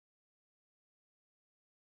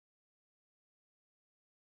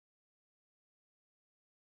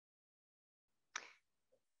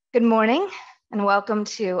Good morning and welcome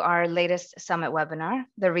to our latest Summit webinar,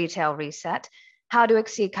 The Retail Reset, How to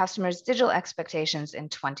Exceed Customers' Digital Expectations in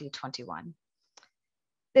 2021.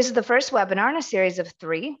 This is the first webinar in a series of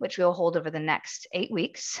 3, which we will hold over the next 8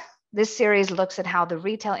 weeks. This series looks at how the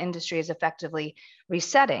retail industry is effectively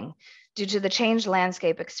resetting due to the changed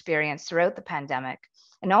landscape experienced throughout the pandemic,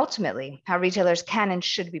 and ultimately how retailers can and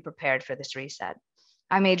should be prepared for this reset.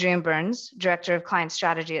 I'm Adrienne Burns, Director of Client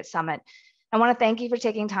Strategy at Summit. I want to thank you for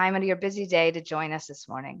taking time out of your busy day to join us this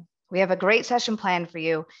morning. We have a great session planned for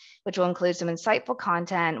you, which will include some insightful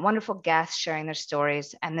content, wonderful guests sharing their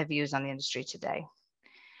stories and the views on the industry today.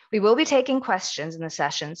 We will be taking questions in the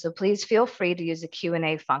session, so please feel free to use the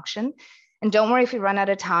Q&A function. And don't worry if we run out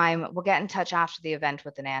of time, we'll get in touch after the event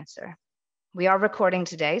with an answer. We are recording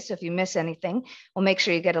today, so if you miss anything, we'll make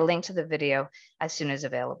sure you get a link to the video as soon as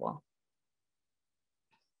available.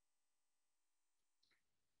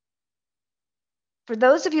 For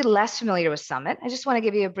those of you less familiar with Summit, I just want to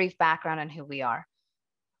give you a brief background on who we are.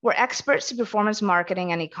 We're experts in performance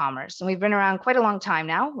marketing and e-commerce, and we've been around quite a long time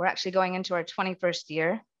now. We're actually going into our 21st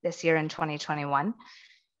year this year in 2021.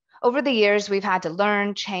 Over the years, we've had to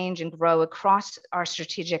learn, change, and grow across our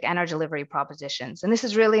strategic and our delivery propositions. And this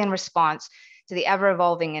is really in response to the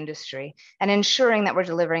ever-evolving industry and ensuring that we're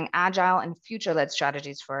delivering agile and future-led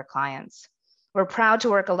strategies for our clients. We're proud to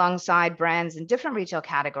work alongside brands in different retail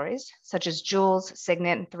categories, such as Jewels,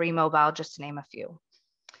 Signet, and 3Mobile, just to name a few.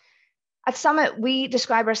 At Summit, we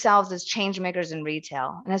describe ourselves as change makers in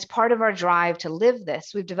retail. And as part of our drive to live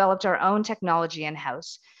this, we've developed our own technology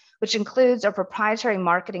in-house, which includes our proprietary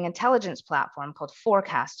marketing intelligence platform called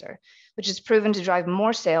Forecaster, which has proven to drive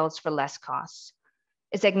more sales for less costs.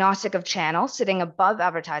 It's agnostic of channel, sitting above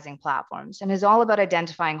advertising platforms, and is all about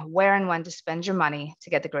identifying where and when to spend your money to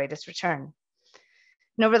get the greatest return.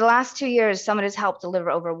 And over the last 2 years, Summit has helped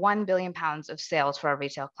deliver over £1 billion of sales for our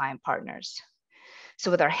retail client partners.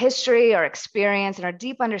 So with our history, our experience, and our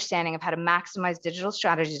deep understanding of how to maximize digital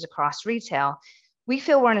strategies across retail, we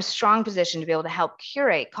feel we're in a strong position to be able to help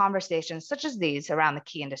curate conversations such as these around the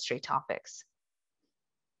key industry topics.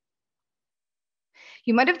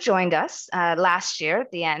 You might have joined us last year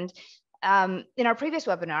at the end in our previous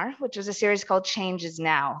webinar, which was a series called Change is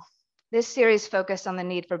Now. This series focused on the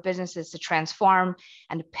need for businesses to transform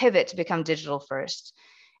and pivot to become digital first.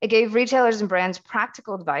 It gave retailers and brands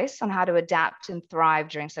practical advice on how to adapt and thrive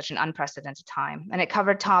during such an unprecedented time. And it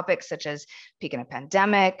covered topics such as peaking a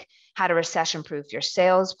pandemic, how to recession-proof your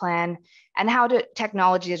sales plan, and how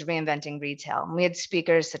technology is reinventing retail. And we had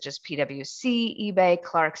speakers such as PwC, eBay,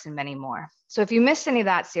 Clarks, and many more. So if you missed any of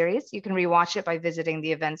that series, you can rewatch it by visiting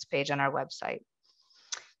the events page on our website.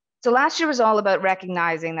 So last year was all about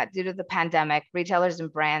recognizing that due to the pandemic, retailers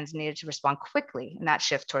and brands needed to respond quickly in that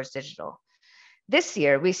shift towards digital. This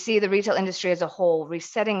year, we see the retail industry as a whole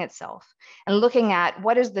resetting itself and looking at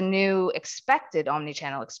what is the new expected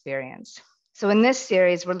omnichannel experience. So in this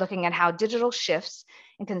series, we're looking at how digital shifts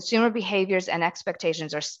in consumer behaviors and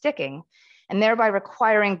expectations are sticking, and thereby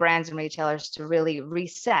requiring brands and retailers to really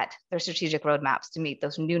reset their strategic roadmaps to meet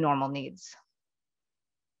those new normal needs.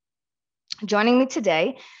 Joining me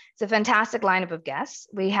today is a fantastic lineup of guests.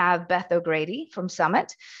 We have Beth O'Grady from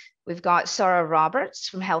Summit. We've got Sarah Roberts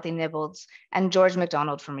from Healthy Nibbles and George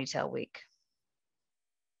McDonald from Retail Week.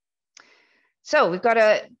 So we've got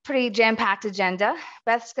a pretty jam-packed agenda.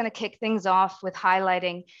 Beth's going to kick things off with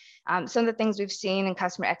highlighting some of the things we've seen in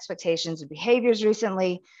customer expectations and behaviors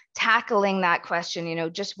recently, tackling that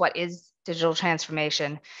question, just what is digital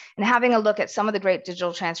transformation, and having a look at some of the great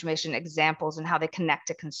digital transformation examples and how they connect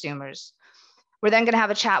to consumers. We're then going to have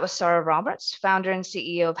a chat with Sarah Roberts, founder and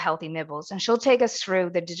CEO of Healthy Nibbles, and she'll take us through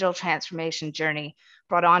the digital transformation journey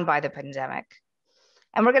brought on by the pandemic.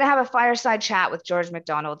 And we're going to have a fireside chat with George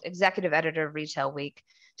McDonald, executive editor of Retail Week,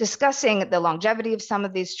 discussing the longevity of some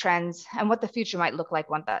of these trends and what the future might look like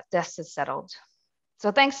once that dust is settled.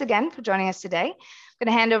 So thanks again for joining us today. I'm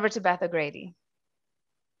going to hand over to Beth O'Grady.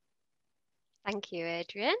 Thank you,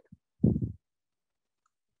 Adrienne.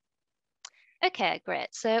 Okay, great.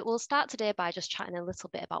 So we'll start today by just chatting a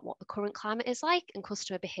little bit about what the current climate is like and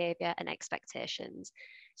customer behaviour and expectations.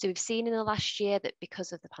 So we've seen in the last year that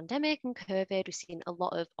because of the pandemic and COVID, we've seen a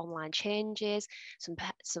lot of online changes,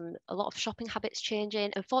 a lot of shopping habits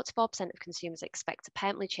changing, and 44% of consumers expect to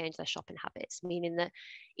permanently change their shopping habits, meaning that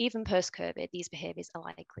even post-COVID, these behaviours are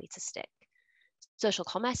likely to stick. Social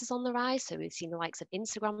commerce is on the rise, so we've seen the likes of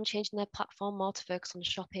Instagram changing their platform more to focus on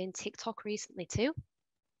shopping, TikTok recently too.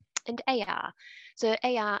 And AR. So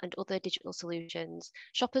AR and other digital solutions,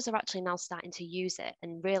 shoppers are actually now starting to use it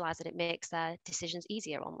and realize that it makes their decisions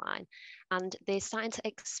easier online. And they're starting to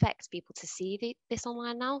expect people to see this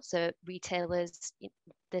online now. So retailers,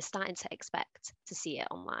 they're starting to expect to see it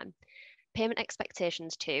online. Payment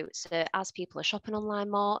expectations too. So as people are shopping online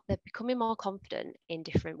more, they're becoming more confident in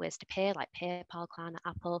different ways to pay, like PayPal, Klarna,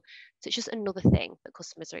 Apple. So it's just another thing that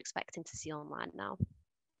customers are expecting to see online now.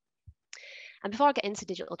 And before I get into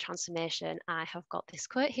digital transformation, I have got this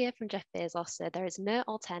quote here from Jeff Bezos. So there is no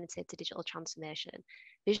alternative to digital transformation.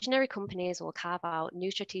 Visionary companies will carve out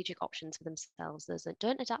new strategic options for themselves. Those that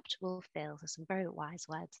don't adapt will fail. There's some very wise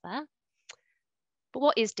words there. But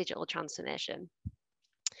what is digital transformation?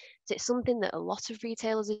 So it's something that a lot of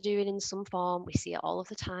retailers are doing in some form. We see it all of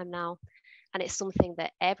the time now. And it's something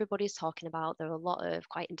that everybody's talking about. There are a lot of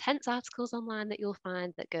quite intense articles online that you'll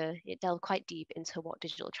find that delve quite deep into what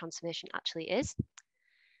digital transformation actually is.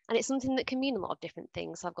 And it's something that can mean a lot of different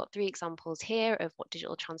things. So I've got 3 examples here of what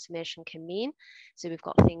digital transformation can mean. So we've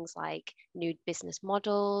got things like new business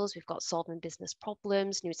models, we've got solving business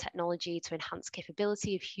problems, new technology to enhance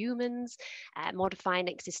capability of humans, modifying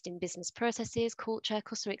existing business processes, culture,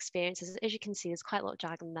 customer experiences. As you can see, there's quite a lot of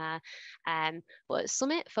jargon there. But at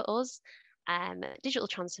Summit, for us, digital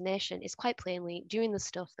transformation is quite plainly doing the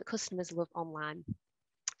stuff that customers love online.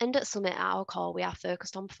 And at Summit, at our core, we are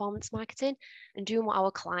focused on performance marketing and doing what our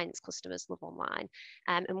clients' customers love online.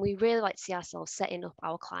 And we really like to see ourselves setting up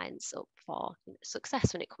our clients up for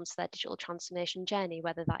success when it comes to their digital transformation journey,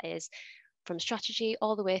 whether that is from strategy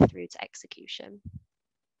all the way through to execution.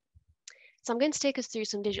 So I'm going to take us through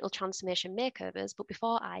some digital transformation makeovers, but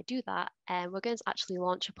before I do that, we're going to actually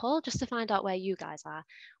launch a poll just to find out where you guys are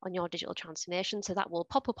on your digital transformation. So that will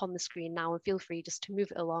pop up on the screen now, and feel free just to move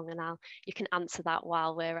it along, and you can answer that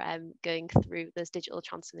while we're going through those digital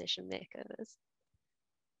transformation makeovers.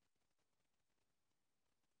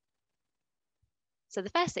 So the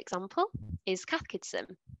first example is Cath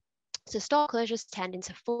Kidston. So store closures turned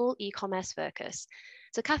into full e-commerce focus.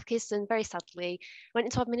 So Cath Kidston, very sadly, went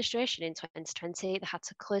into administration in 2020. They had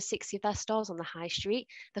to close 60 of their stores on the high street.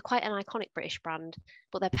 They're quite an iconic British brand,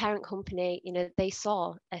 but their parent company, they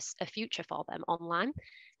saw a future for them online,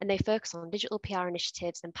 and they focused on digital PR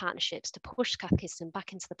initiatives and partnerships to push Cath Kidston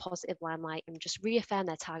back into the positive limelight and just reaffirm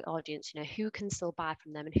their target audience, who can still buy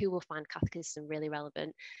from them and who will find Cath Kidston really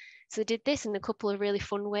relevant. So they did this in a couple of really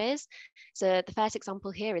fun ways. So the first example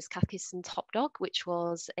here is Cath Kidston Top Dog, which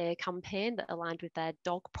was a campaign that aligned with their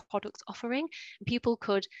dog product offering. And people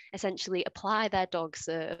could essentially apply their dogs.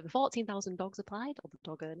 14,000 dogs applied, or the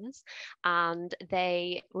dog owners, and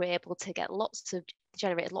they were able to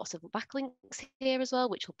generated lots of backlinks here as well,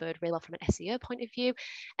 which will bode really well from an SEO point of view.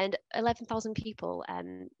 And 11,000 people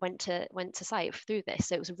went to site through this.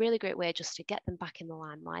 So it was a really great way just to get them back in the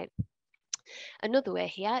limelight. Another way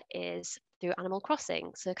here is through Animal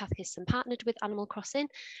Crossing. So Cath Kidston partnered with Animal Crossing,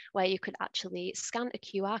 where you could actually scan a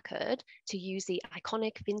QR code to use the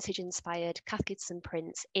iconic vintage-inspired Cath Kidston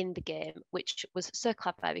prints in the game, which was so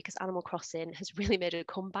clever because Animal Crossing has really made a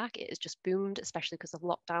comeback. It has just boomed, especially because of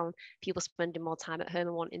lockdown, people spending more time at home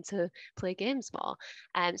and wanting to play games more.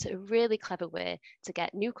 So a really clever way to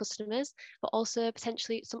get new customers, but also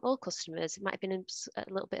potentially some old customers. It might have been a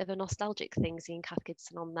little bit of a nostalgic thing seeing Cath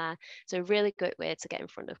Kidston on there. So a really good way to get in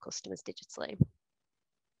front of customers digitally.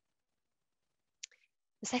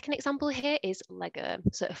 The second example here is Lego.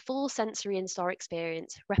 So a full sensory in-store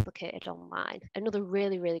experience replicated online. Another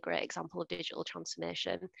really, really great example of digital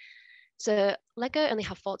transformation. So Lego only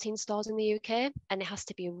have 14 stores in the UK, and it has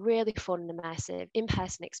to be a really fun and immersive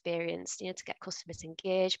in-person experience, to get customers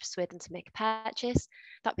engaged, persuade them to make a purchase.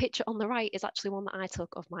 That picture on the right is actually one that I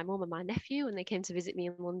took of my mum and my nephew when they came to visit me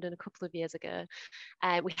in London a couple of years ago.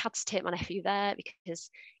 We had to take my nephew there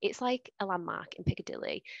because it's like a landmark in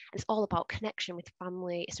Piccadilly. And it's all about connection with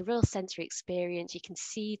family. It's a real sensory experience. You can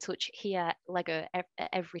see, touch, hear Lego at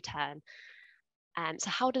every turn.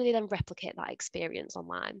 So how do they then replicate that experience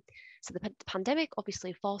online? So the pandemic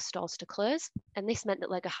obviously forced stores to close, and this meant that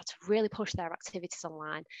Lego had to really push their activities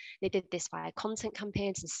online. They did this via content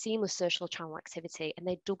campaigns and seamless social channel activity, and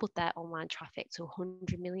they doubled their online traffic to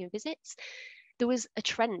 100 million visits. There was a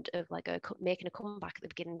trend of Lego making a comeback at the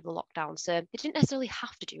beginning of the lockdown, so they didn't necessarily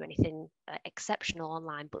have to do anything exceptional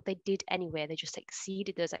online, but they did anyway. They just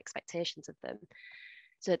exceeded those expectations of them.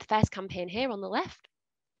 So the first campaign here on the left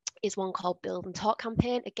is one called Build and Talk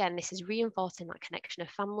campaign. Again, this is reinforcing that connection of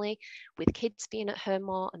family, with kids being at home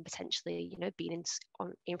more and potentially, being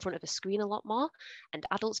in front of a screen a lot more, and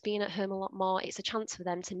adults being at home a lot more. It's a chance for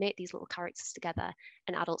them to make these little characters together,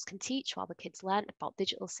 and adults can teach while the kids learn about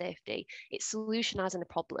digital safety. It's solutionising a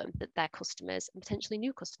problem that their customers, and potentially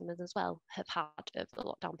new customers as well, have had over the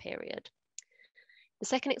lockdown period. The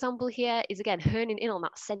second example here is, again, honing in on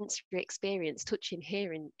that sensory experience, touching,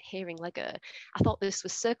 hearing Lego. I thought this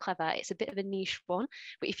was so clever. It's a bit of a niche one,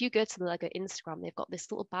 but if you go to the Lego Instagram, they've got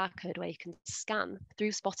this little barcode where you can scan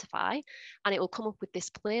through Spotify, and it will come up with this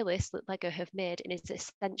playlist that Lego have made, and it's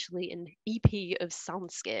essentially an EP of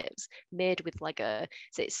soundscapes made with Lego.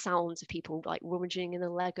 So it's sounds of people like rummaging in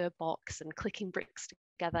a Lego box and clicking bricks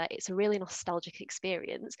together. It's a really nostalgic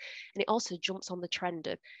experience, and it also jumps on the trend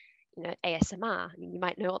of ASMR. I mean, you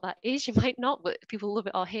might know what that is, you might not, but people love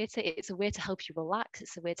it or hate it. It's a way to help you relax.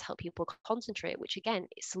 It's a way to help people concentrate, which again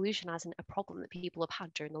is solutionizing a problem that people have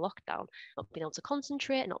had during the lockdown, not being able to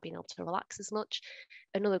concentrate, not being able to relax as much.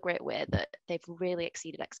 Another great way that they've really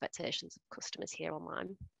exceeded expectations of customers here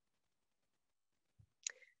online.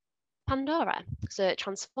 Pandora, so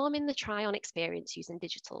transforming the try-on experience using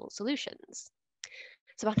digital solutions.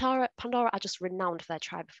 So Pandora are just renowned for their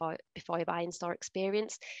try before you buy in-store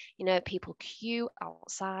experience. People queue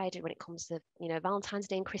outside when it comes to Valentine's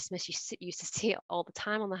Day and Christmas. You used to see it all the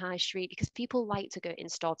time on the high street because people like to go in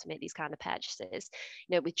store to make these kind of purchases.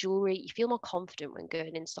 With jewelry, you feel more confident when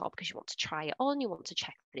going in store because you want to try it on. You want to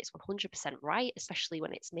check that it's 100% right, especially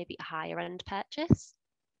when it's maybe a higher end purchase.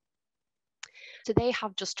 So they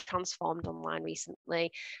have just transformed online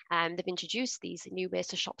recently, and they've introduced these new ways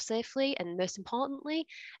to shop safely, and most importantly,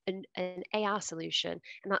 an AR solution.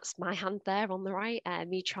 And that's my hand there on the right,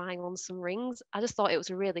 me trying on some rings. I just thought it was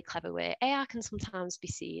a really clever way. AR can sometimes be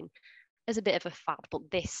seen as a bit of a fad, but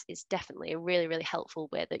this is definitely a really, really helpful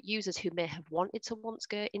way that users who may have wanted to once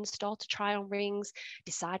go in store to try on rings,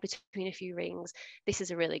 decide between a few rings, this is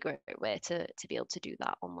a really great way to be able to do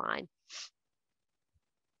that online.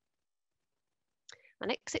 My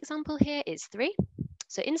next example here is 3.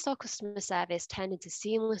 So in-store customer service turned into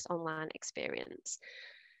seamless online experience.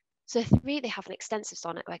 So 3, they have an extensive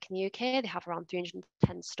store network in the UK. They have around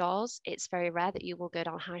 310 stores. It's very rare that you will go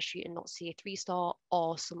down high street and not see a 3 store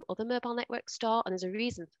or some other mobile network store. And there's a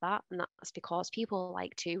reason for that. And that's because people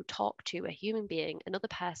like to talk to a human being, another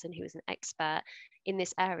person who is an expert in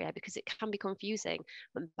this area, because it can be confusing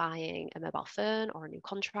when buying a mobile phone or a new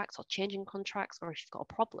contract or changing contracts, or if you've got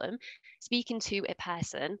a problem, speaking to a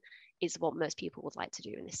person is what most people would like to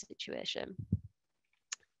do in this situation.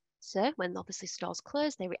 So when obviously stores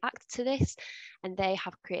close, they react to this and they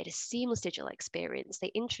have created a seamless digital experience.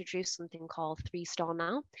 They introduced something called 3 Store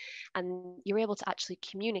Now, and you're able to actually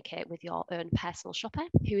communicate with your own personal shopper,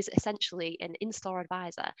 who is essentially an in-store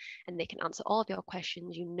advisor, and they can answer all of your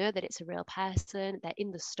questions. You know that it's a real person, they're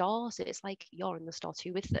in the store, so it's like you're in the store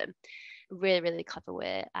too with them. Really, really clever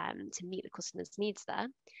way to meet the customer's needs there.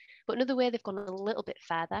 But another way they've gone a little bit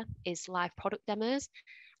further is live product demos.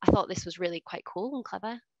 I thought this was really quite cool and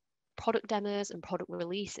clever. Product demos and product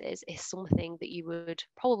releases is something that you would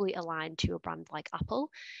probably align to a brand like Apple.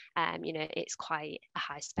 It's quite a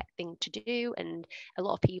high spec thing to do, and a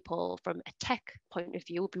lot of people from a tech point of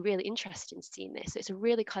view will be really interested in seeing this. So it's a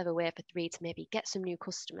really clever way for 3 to maybe get some new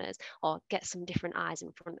customers or get some different eyes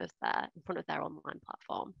in front of their online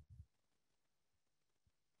platform.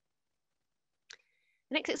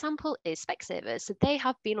 The next example is Specsavers. So they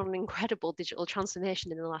have been on an incredible digital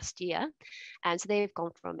transformation in the last year. And so they've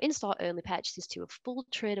gone from in-store only purchases to a full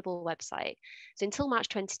tradable website. So until March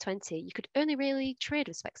 2020, you could only really trade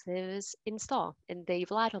with Specsavers in store. And they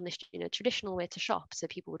relied on this traditional way to shop. So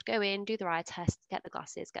people would go in, do their eye test, get the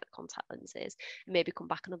glasses, get the contact lenses, and maybe come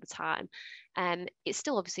back another time. It's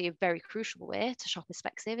still obviously a very crucial way to shop with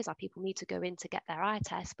Specsavers. Our people need to go in to get their eye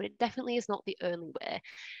test, but it definitely is not the only way.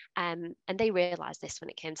 And they realised this when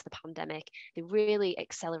it came to the pandemic. They really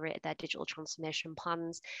accelerated their digital transformation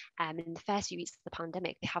plans. In the first few weeks of the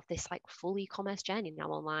pandemic, they have this like full e-commerce journey now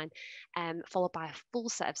online, followed by a full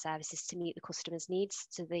set of services to meet the customer's needs.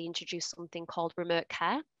 So they introduced something called remote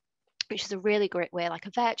care, which is a really great way, like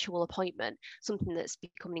a virtual appointment, something that's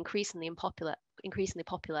becoming increasingly popular,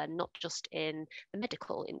 not just in the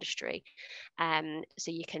medical industry.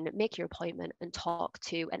 So you can make your appointment and talk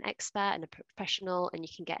to an expert and a professional, and you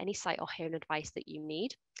can get any sight or hearing advice that you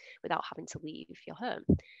need without having to leave your home.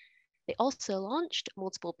 They also launched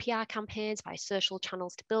multiple PR campaigns by social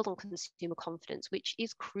channels to build on consumer confidence, which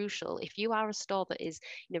is crucial. If you are a store that is,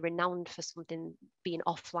 renowned for something being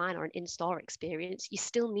offline or an in-store experience, you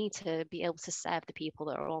still need to be able to serve the people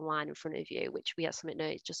that are online in front of you, which we at Summit know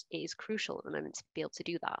it is crucial at the moment to be able to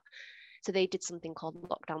do that. So they did something called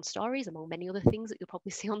lockdown stories, among many other things that you'll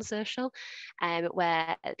probably see on social,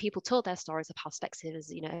 where people told their stories of how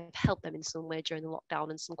Specsavers, have helped them in some way during the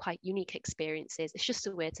lockdown and some quite unique experiences. It's just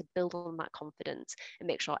a way to build on that confidence and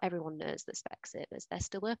make sure everyone knows that Specsavers, they're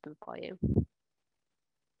still open for you.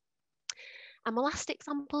 And my last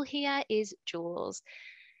example here is Joules.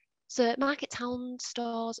 So Market Town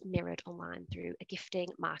stores mirrored online through a gifting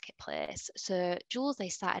marketplace. So Joules, they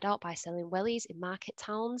started out by selling wellies in market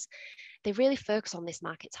towns. They really focus on this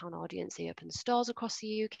market town audience. They open stores across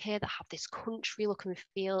the UK that have this country look and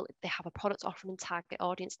feel. They have a product offering and target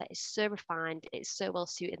audience that is so refined, it's so well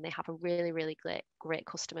suited, and they have a really, really great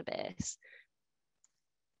customer base.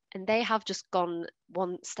 And they have just gone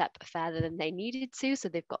one step further than they needed to. So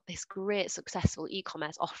they've got this great successful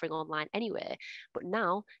e-commerce offering online anyway, but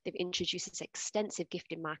now they've introduced this extensive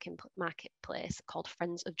gifting marketplace called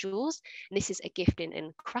Friends of Joules. And this is a gifting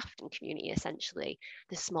and crafting community, essentially.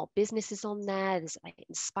 There's small businesses on there, there's like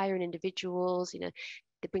inspiring individuals,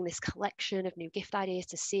 they bring this collection of new gift ideas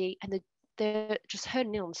to see, and they're just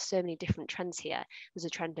honing in on so many different trends here. There's a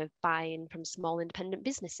trend of buying from small independent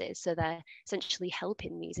businesses. So they're essentially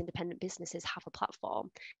helping these independent businesses have a platform.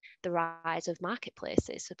 The rise of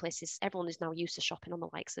marketplaces. So places, everyone is now used to shopping on the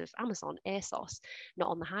likes of Amazon, ASOS, not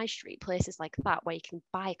on the high street. Places like that where you can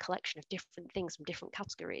buy a collection of different things from different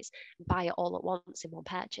categories and buy it all at once in one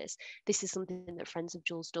purchase. This is something that Friends of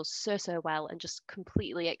Joules does so well and just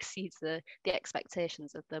completely exceeds the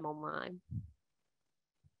expectations of them online.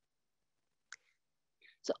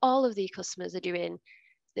 So all of the customers are doing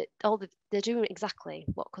they're doing exactly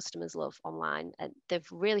what customers love online, and they've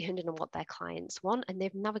really honed in on what their clients want, and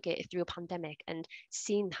they've navigated through a pandemic and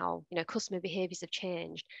seen how customer behaviors have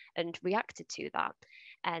changed and reacted to that.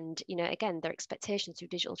 And again, their expectations through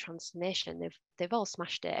digital transformation, they've all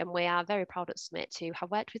smashed it, and we are very proud at Summit to have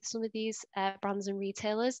worked with some of these brands and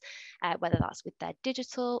retailers, whether that's with their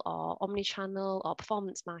digital or omni-channel or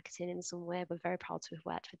performance marketing in some way. We're very proud to have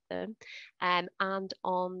worked with them. And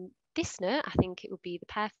on this note, I think it would be the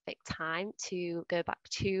perfect time to go back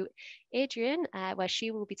to Adrian, where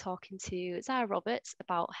she will be talking to Zara Roberts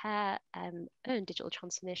about her own digital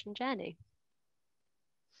transformation journey.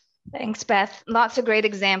 Thanks, Beth. Lots of great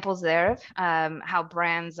examples there of how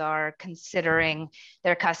brands are considering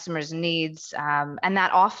their customers' needs and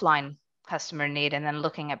that offline customer need, and then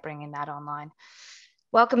looking at bringing that online.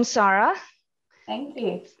 Welcome, Sarah. Thank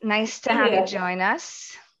you. Nice to have you join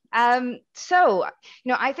us. So,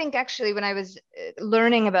 I think actually when I was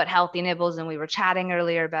learning about Healthy Nibbles and we were chatting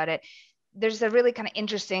earlier about it, there's a really kind of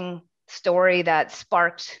interesting story that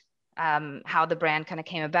sparked how the brand kind of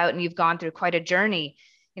came about. And you've gone through quite a journey,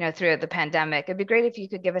 throughout the pandemic. It'd be great if you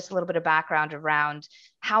could give us a little bit of background around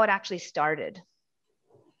how it actually started.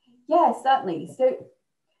 Yeah, certainly. So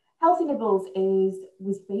Healthy Nibbles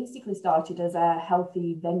was basically started as a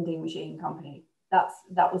healthy vending machine company.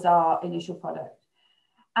 That was our initial product.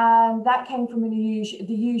 And that came from the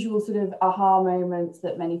usual sort of aha moments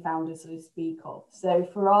that many founders sort of speak of. So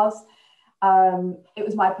for us, it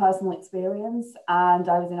was my personal experience, and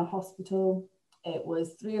I was in a hospital. It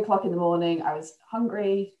was 3 o'clock in the morning. I was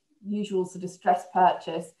hungry, usual sort of stress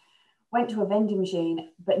purchase. Went to a vending machine,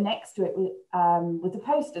 but next to it was a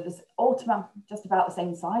poster that's just about the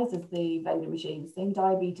same size as the vending machine, saying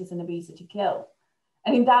diabetes and obesity kill.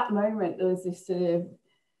 And in that moment, there was this sort of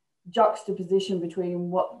juxtaposition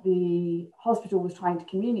between what the hospital was trying to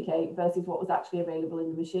communicate versus what was actually available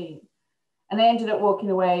in the machine. And I ended up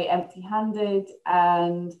walking away empty-handed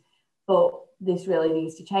and thought, this really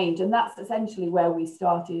needs to change. And that's essentially where we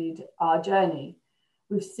started our journey.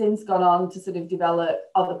 We've since gone on to sort of develop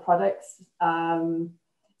other products,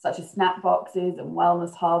 such as snack boxes and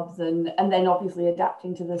wellness hubs, and then obviously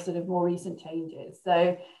adapting to the sort of more recent changes.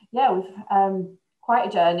 So yeah, we've quite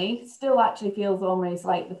a journey. Still actually feels almost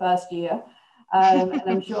like the first year. And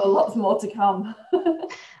I'm sure lots more to come.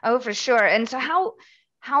 Oh, for sure. And so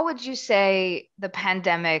how would you say the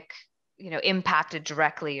pandemic impacted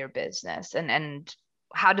directly your business, and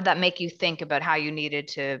how did that make you think about how you needed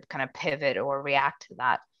to kind of pivot or react to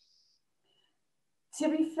that? To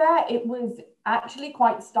be fair, it was actually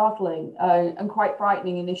quite startling and quite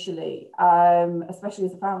frightening initially, especially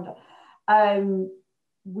as a founder.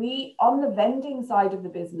 We, on the vending side of the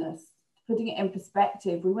business, putting it in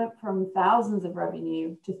perspective, we went from thousands of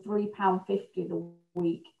revenue to £3.50 the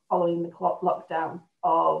week following the lockdown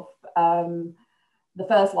of the the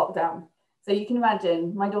first lockdown. So you can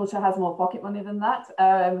imagine my daughter has more pocket money than that,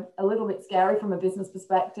 a little bit scary from a business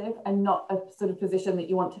perspective and not a sort of position that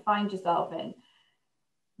you want to find yourself in.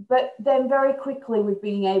 But then very quickly we've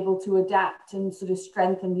been able to adapt and sort of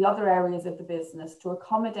strengthen the other areas of the business to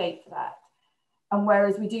accommodate for that. And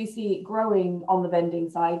whereas we do see it growing on the vending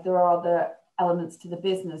side, there are other elements to the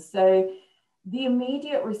business. So the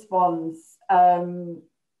immediate response,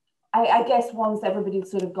 I guess once everybody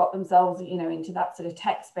sort of got themselves, you know, into that sort of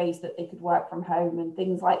tech space that they could work from home and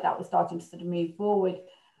things like that were starting to sort of move forward,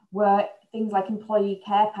 were things like employee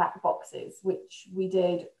care pack boxes, which we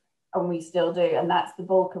did and we still do. And that's the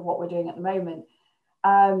bulk of what we're doing at the moment.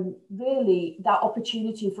 Really that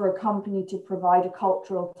opportunity for a company to provide a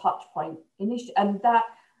cultural touch point. And that,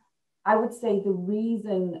 I would say the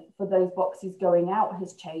reason for those boxes going out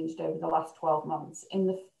has changed over the last 12 months. In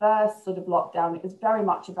the first sort of lockdown, it was very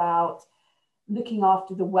much about looking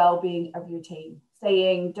after the well-being of your team,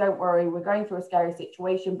 saying, don't worry, we're going through a scary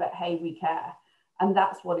situation, but hey, we care. And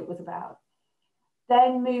that's what it was about.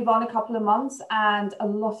 Then move on a couple of months and a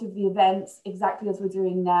lot of the events, exactly as we're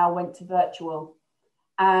doing now, went to virtual.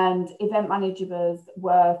 And event managers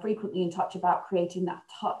were frequently in touch about creating that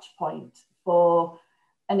touch point for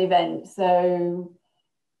an event. So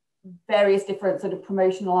various different sort of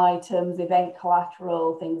promotional items, event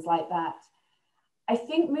collateral, things like that. I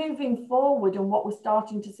think moving forward and what we're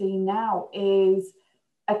starting to see now is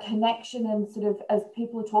a connection and sort of as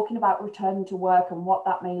people are talking about returning to work and what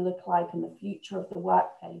that may look like in the future of the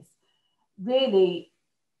workplace, really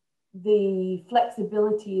the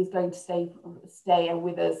flexibility is going to stay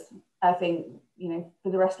with us, I think, you know,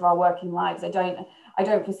 for the rest of our working lives. I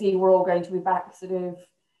don't foresee we're all going to be back sort of,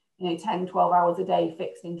 you know, 10, 12 hours a day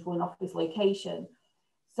fixed into an office location.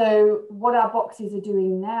 So what our boxes are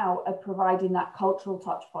doing now are providing that cultural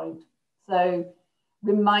touch point. So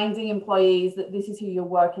reminding employees that this is who you're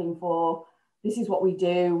working for, this is what we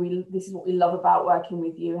do, this is what we love about working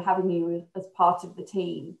with you, having you as part of the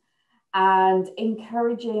team, and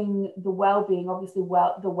encouraging the well-being. Obviously,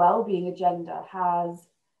 the well-being agenda has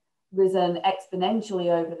risen exponentially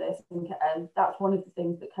over this, and that's one of the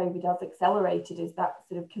things that COVID has accelerated, is that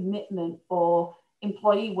sort of commitment for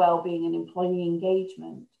employee well-being and employee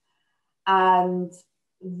engagement. And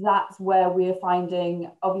that's where we're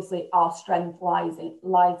finding, obviously, our strength lies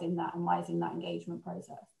in that engagement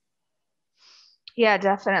process. Yeah,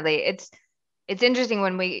 definitely. It's interesting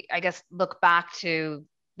when we, I guess, look back to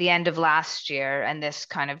the end of last year and this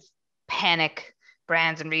kind of panic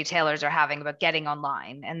brands and retailers are having about getting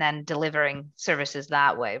online and then delivering services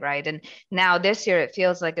that way, right? And now this year, it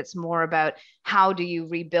feels like it's more about how do you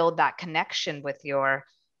rebuild that connection with your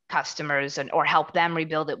customers or help them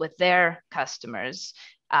rebuild it with their customers.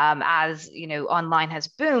 As you know, online has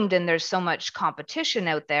boomed and there's so much competition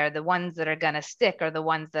out there, the ones that are going to stick are the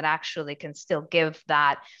ones that actually can still give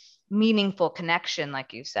that meaningful connection,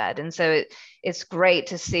 like you said. And so it's great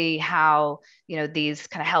to see how, you know, these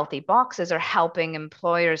kind of healthy boxes are helping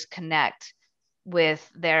employers connect with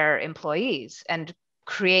their employees and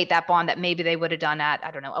create that bond that maybe they would have done at,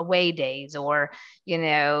 I don't know, away days or, you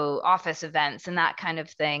know, office events and that kind of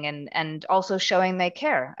thing. And also showing they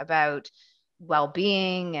care about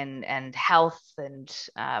well-being and health and,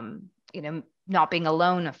 you know, not being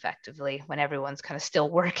alone effectively when everyone's kind of still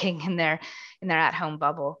working in their at-home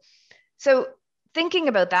bubble. So thinking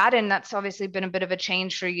about that, and that's obviously been a bit of a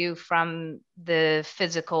change for you from the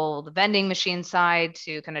vending machine side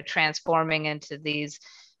to kind of transforming into these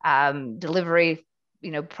delivery,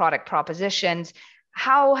 you know, product propositions.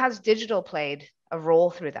 How has digital played a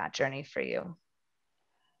role through that journey for you?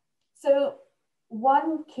 So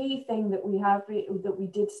one key thing that we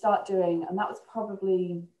did start doing, and that was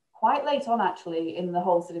probably quite late on actually in the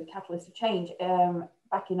whole sort of catalyst of change,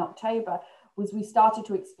 back in October, was we started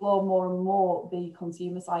to explore more and more the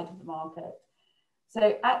consumer side of the market.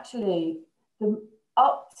 So actually,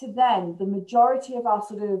 up to then, the majority of our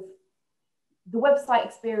sort of, the website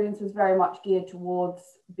experience was very much geared towards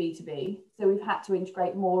B2B. So we've had to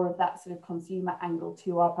integrate more of that sort of consumer angle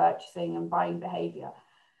to our purchasing and buying behavior.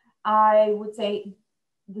 I would say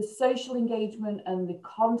the social engagement and the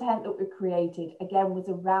content that we created, again, was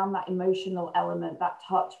around that emotional element, that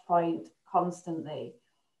touch point constantly.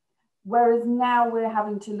 Whereas now we're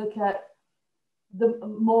having to look at the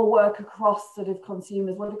more work across sort of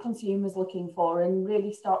consumers, what are consumers looking for, and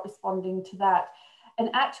really start responding to that. And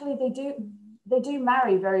actually they do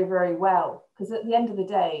marry very, very well, because at the end of the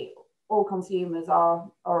day, all consumers are,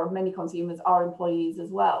 or many consumers are employees as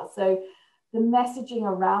well. So the messaging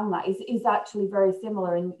around that is actually very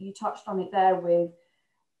similar. And you touched on it there with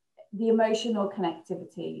the emotional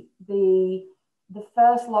connectivity, the the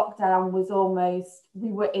first lockdown was almost,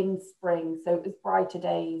 we were in spring, so it was brighter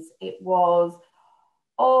days. It was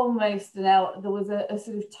almost there was a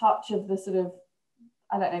sort of touch of the sort of,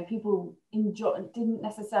 I don't know, people didn't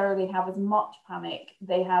necessarily have as much panic.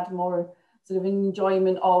 They had more sort of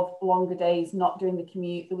enjoyment of longer days, not doing the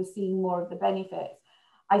commute. They were seeing more of the benefits.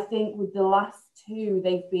 I think with the last two,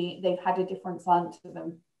 they've had a different slant to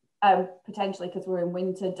them, potentially because we're in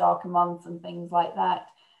winter, darker months and things like that.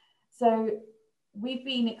 So we've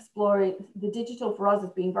been exploring, the digital for us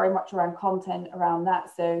has been very much around content around that.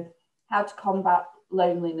 So how to combat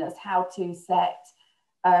loneliness, how to set,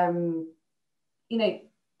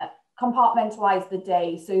 compartmentalize the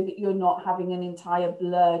day so that you're not having an entire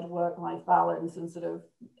blurred work-life balance and sort of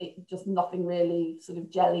just nothing really sort of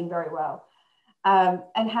gelling very well.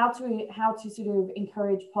 And how to sort of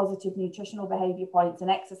encourage positive nutritional behavior points and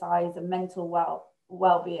exercise and mental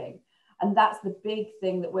well-being. And that's the big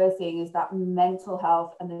thing that we're seeing, is that mental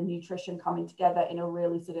health and the nutrition coming together in a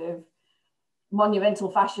really sort of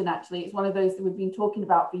monumental fashion. Actually, it's one of those that we've been talking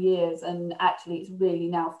about for years, and actually it's really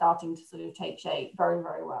now starting to sort of take shape very,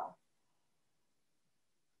 very well.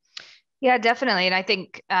 Yeah, definitely. And I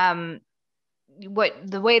think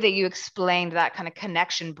the way that you explained that kind of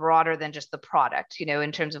connection broader than just the product,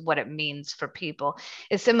 in terms of what it means for people,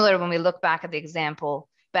 is similar when we look back at the example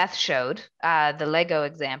Beth showed, the Lego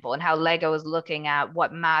example, and how Lego is looking at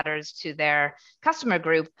what matters to their customer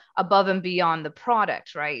group above and beyond the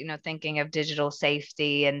product, right? Thinking of digital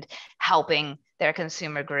safety and helping their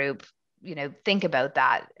consumer group, think about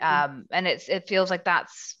that. And it feels like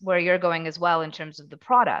that's where you're going as well in terms of the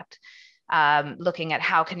product, looking at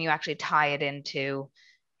how can you actually tie it into,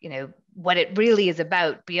 what it really is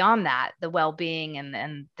about beyond that, the well-being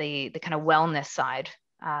and the kind of wellness side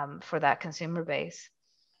for that consumer base.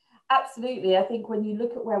 Absolutely. I think when you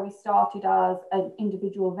look at where we started as an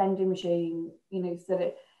individual vending machine, so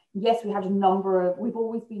that, yes, we had we've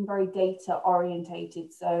always been very data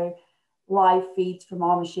orientated. So live feeds from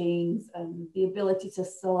our machines and the ability to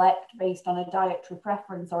select based on a dietary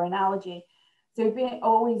preference or an allergy. So being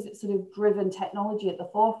always sort of driven technology at the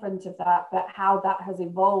forefront of that, but how that has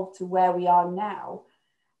evolved to where we are now.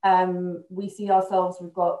 We see ourselves,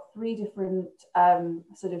 we've got three different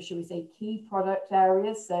sort of, should we say, key product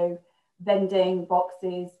areas. So vending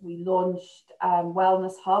boxes, we launched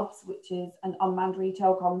wellness hubs, which is an unmanned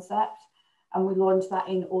retail concept, and we launched that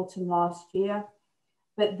in autumn last year.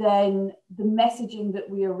 But then the messaging that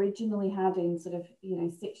we originally had in sort of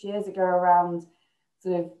 6 years ago around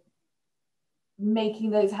sort of making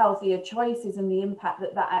those healthier choices and the impact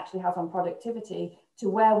that that actually has on productivity, to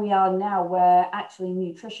where we are now, where actually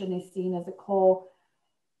nutrition is seen as a core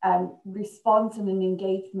response and an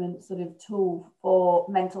engagement sort of tool for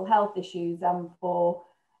mental health issues and for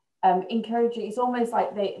encouraging. It's almost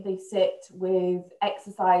like they sit with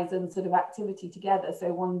exercise and sort of activity together.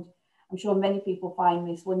 So I'm sure many people find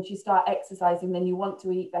this, once you start exercising, then you want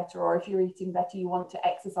to eat better, or if you're eating better, you want to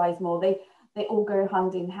exercise more. They all go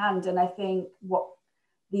hand in hand. And I think what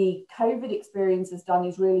the COVID experience has done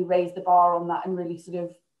is really raise the bar on that and really sort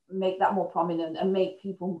of make that more prominent and make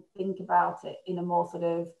people think about it in a more sort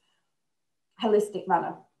of holistic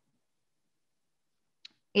manner.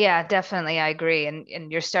 Yeah, definitely. I agree.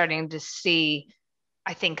 And you're starting to see,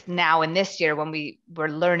 I think now in this year, when we're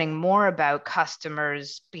learning more about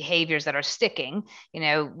customers' behaviors that are sticking,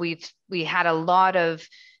 we had a lot of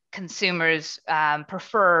consumers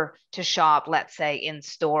prefer to shop, let's say, in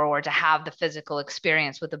store, or to have the physical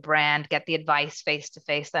experience with the brand, get the advice face to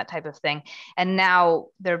face, that type of thing. And now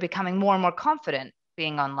they're becoming more and more confident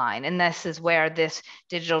being online. And this is where this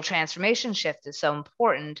digital transformation shift is so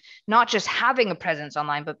important, not just having a presence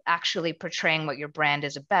online, but actually portraying what your brand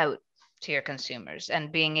is about to your consumers.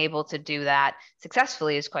 And being able to do that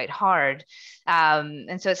successfully is quite hard.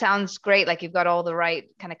 And so it sounds great, like you've got all the right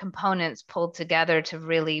kind of components pulled together to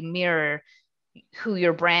really mirror who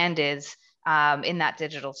your brand is in that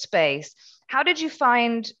digital space. How did you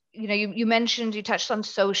find, you mentioned, you touched on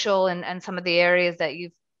social and some of the areas that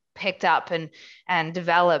you've picked up and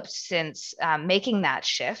developed since making that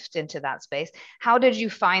shift into that space. How did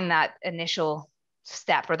you find that initial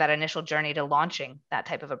step or that initial journey to launching that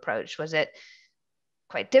type of approach? Was it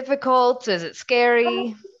quite difficult? Is it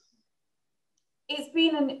scary? It's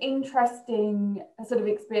been an interesting sort of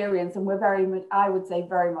experience, and we're very much, I would say,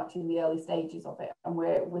 very much in the early stages of it, and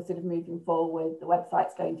we're sort of moving forward. The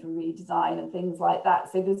website's going through redesign and things like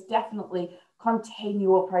that, so there's definitely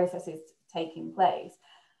continual processes taking place.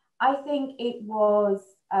 I think it was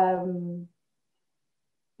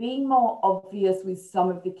being more obvious with some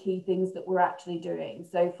of the key things that we're actually doing.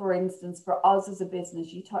 So for instance, for us as a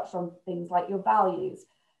business, you touched on things like your values.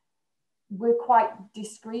 we're quite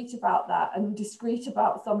discreet about that, and discreet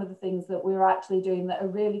about some of the things that we're actually doing that are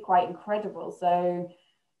really quite incredible. So,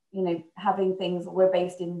 you know, having things, we're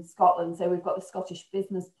based in Scotland, so we've got the Scottish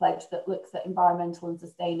Business Pledge that looks at environmental and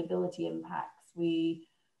sustainability impacts. We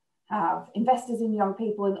have investors in young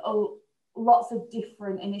people, and lots of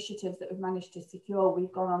different initiatives that we've managed to secure.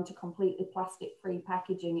 We've gone on to completely plastic-free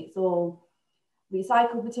packaging. It's all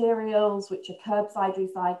recycled materials, which are curbside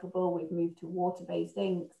recyclable. We've moved to water-based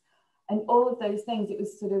inks, and all of those things. It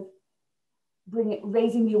was sort of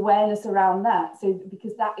raising the awareness around that. So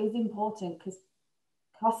because that is important, because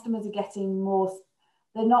customers are getting more,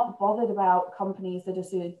 they're not bothered about companies that are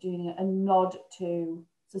sort of doing a nod to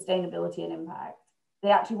sustainability and impact.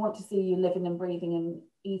 They actually want to see you living and breathing and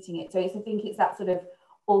eating it. So I think it's that sort of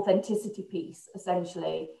authenticity piece,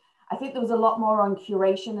 essentially. I think there was a lot more on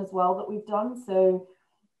curation as well that we've done. So,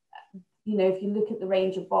 you know, if you look at the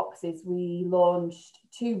range of boxes, we launched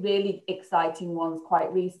 2 really exciting ones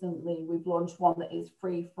quite recently. We've launched one that is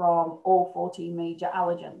free from all 14 major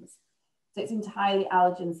allergens. So it's entirely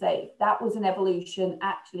allergen safe. That was an evolution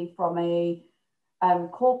actually from a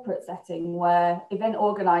corporate setting where event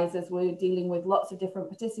organizers were dealing with lots of different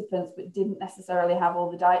participants but didn't necessarily have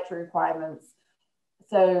all the dietary requirements.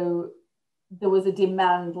 So there was a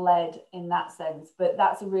demand led in that sense, but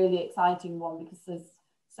that's a really exciting one because there's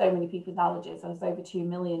so many people with allergies. There's over 2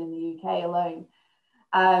 million in the UK alone.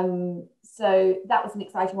 So that was an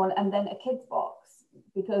exciting one. And then a kids box,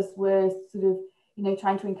 because we're sort of, you know,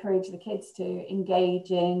 trying to encourage the kids to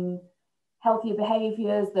engage in healthier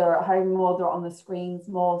behaviors. They're at home more, they're on the screens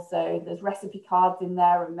more. So there's recipe cards in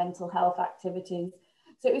there and mental health activities.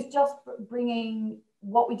 So it was just bringing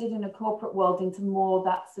what we did in a corporate world into more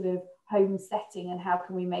that sort of home setting, and how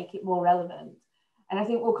can we make it more relevant. And I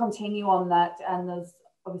think we'll continue on that. And there's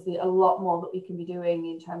obviously a lot more that we can be doing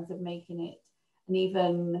in terms of making it an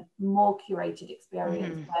even more curated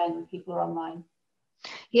experience when people are online.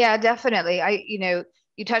 Yeah, definitely. You know,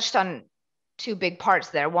 you touched on 2 big parts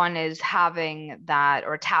there. One is having that,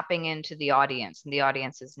 or tapping into the audience and the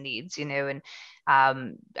audience's needs, you know, and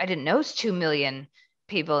I didn't know it's 2 million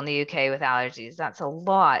people in the UK with allergies. That's a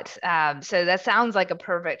lot. So that sounds like a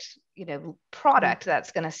perfect, you know, product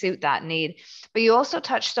that's going to suit that need. But you also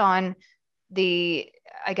touched on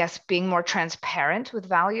I guess, being more transparent with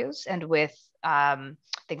values and with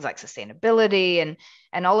things like sustainability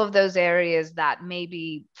and all of those areas that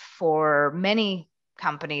maybe for many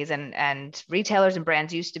companies and retailers and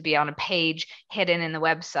brands used to be on a page hidden in the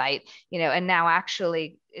website, you know, and now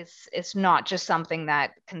actually it's not just something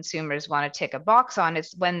that consumers want to tick a box on.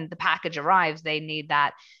 It's when the package arrives, they need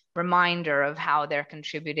that reminder of how they're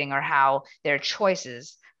contributing, or how their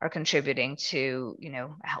choices are contributing to, you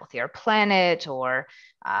know, a healthier planet, or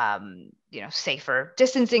you know, safer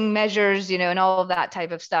distancing measures, you know, and all of that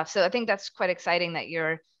type of stuff. So I think that's quite exciting that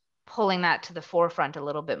you're pulling that to the forefront a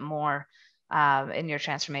little bit more in your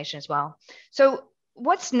transformation as well. So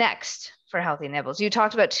what's next for Healthy Nibbles? You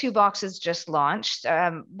talked about 2 boxes just launched.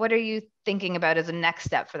 What are you thinking about as a next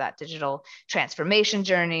step for that digital transformation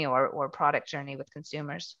journey or product journey with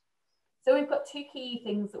consumers? So we've got 2 key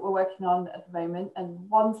things that we're working on at the moment, and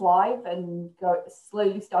one's live and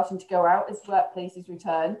slowly starting to go out as workplaces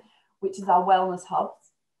return, which is our wellness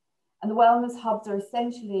hubs. And the wellness hubs are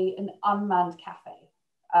essentially an unmanned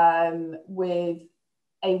cafe with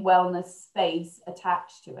a wellness space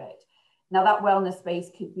attached to it. Now that wellness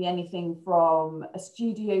space could be anything from a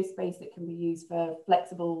studio space that can be used for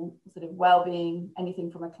flexible sort of well-being,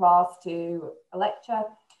 anything from a class to a lecture.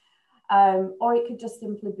 Or it could just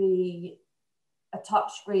simply be a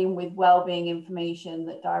touch screen with well-being information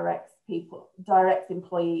that directs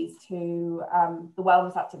employees to the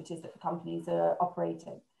wellness activities that the companies are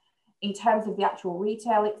operating. In terms of the actual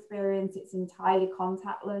retail experience, it's entirely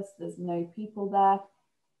contactless. There's no people there.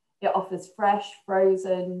 It offers fresh,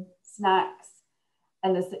 frozen snacks,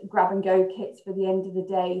 and there's grab and go kits for the end of the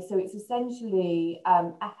day. So it's essentially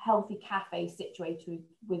a healthy cafe situated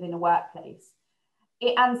within a workplace.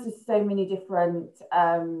 It answers so many different,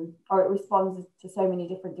 or it responds to so many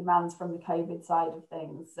different demands from the COVID side of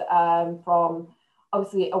things, from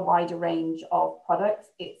obviously a wider range of products.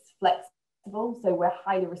 It's flexible, so we're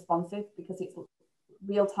highly responsive because it's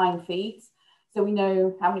real-time feeds. So we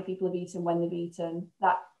know how many people have eaten, when they've eaten.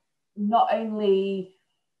 That not only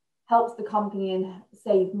helps the company and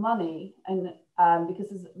save money, and because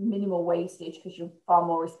there's minimal wastage because you're far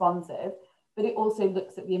more responsive, but it also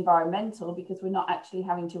looks at the environmental because we're not actually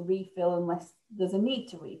having to refill unless there's a need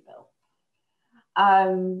to refill.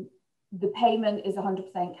 The payment is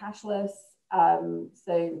 100% cashless,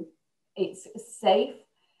 so it's safe.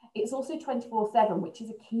 It's also 24/7, which is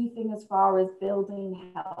a key thing as far as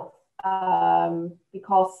building health.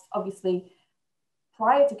 because obviously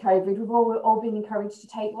prior to COVID, we've all been encouraged to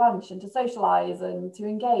take lunch and to socialise and to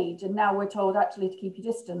engage. And now we're told actually to keep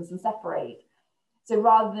your distance and separate. So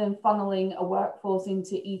rather than funneling a workforce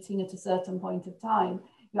into eating at a certain point of time,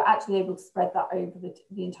 you're actually able to spread that over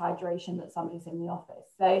the entire duration that somebody's in the office.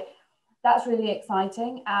 So that's really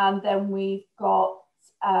exciting. And then we've got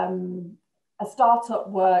a startup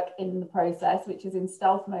work in the process, which is in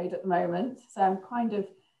stealth mode at the moment. So I'm kind of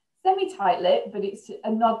semi-tight-lit, but it's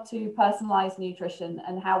a nod to personalized nutrition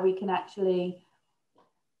and how we can actually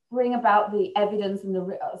bring about the evidence and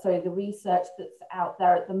the research that's out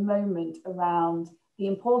there at the moment around the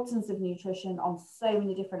importance of nutrition on so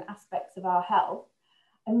many different aspects of our health,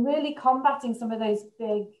 and really combating some of those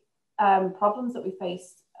big problems that we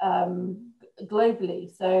face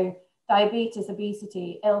globally. So diabetes,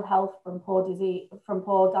 obesity, ill health from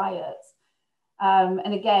poor diets.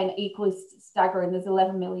 And again, equally staggering, there's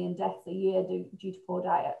 11 million deaths a year due to poor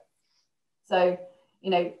diet. So,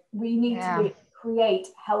 we need to create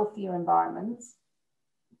healthier environments,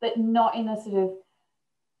 but not in a sort of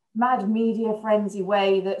mad media frenzy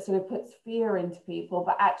way that sort of puts fear into people,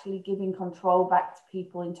 but actually giving control back to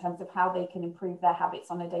people in terms of how they can improve their habits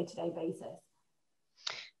on a day-to-day basis.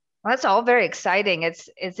 Well, that's all very exciting.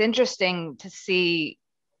 It's interesting to see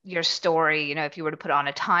your story, if you were to put on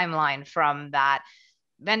a timeline from that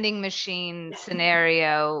vending machine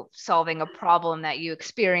scenario, solving a problem that you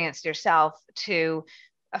experienced yourself, to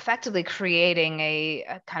effectively creating a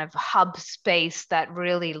kind of hub space that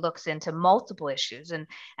really looks into multiple issues and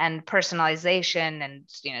personalization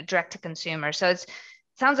and direct to consumer. So it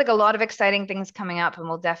sounds like a lot of exciting things coming up, and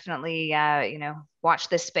we'll definitely watch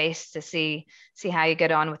this space to see how you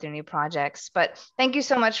get on with your new projects. But thank you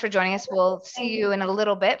so much for joining us. We'll see you in a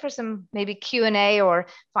little bit for some maybe Q&A or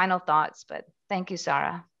final thoughts, but thank you,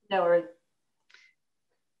 Sarah. No worries.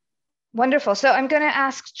 Wonderful. So I'm going to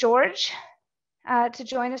ask George to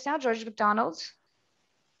join us now. George McDonald.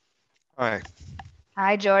 Hi.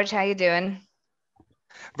 Hi, George. How you doing?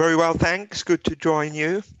 Very well, thanks. Good to join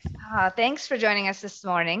you. Thanks for joining us this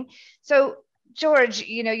morning. So, George,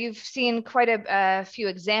 you've seen quite a few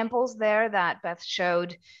examples there that Beth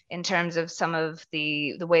showed in terms of some of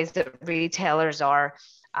the ways that retailers are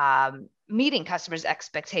meeting customers'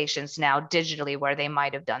 expectations now digitally, where they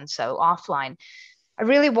might have done so offline. I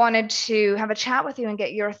really wanted to have a chat with you and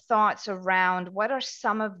get your thoughts around what are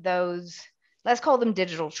some of those, let's call them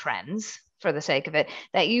digital trends for the sake of it,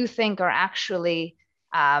 that you think are actually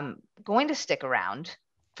going to stick around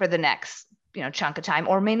for the next chunk of time,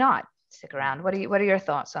 or may not stick around. What are your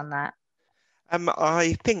thoughts on that?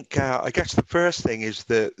 I think, I guess the first thing is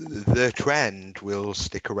that the trend will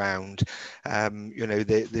stick around.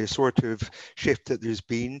 The sort of shift that there's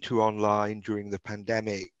been to online during the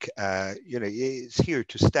pandemic, it's here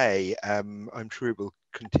to stay. I'm sure it will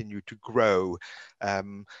continue to grow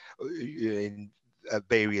in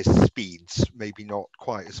various speeds, maybe not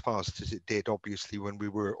quite as fast as it did, obviously, when we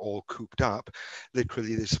were all cooped up.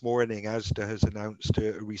 Literally this morning, Asda has announced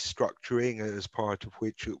a restructuring, as part of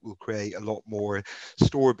which it will create a lot more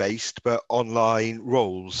store-based but online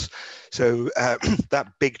roles. So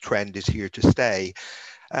that big trend is here to stay.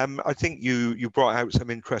 I think you brought out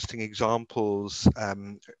some interesting examples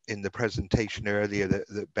in the presentation earlier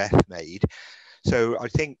that Beth made. So I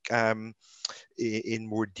think in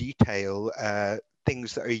more detail,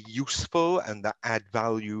 things that are useful and that add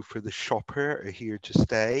value for the shopper are here to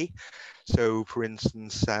stay. So, for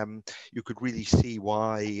instance, you could really see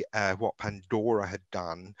why what Pandora had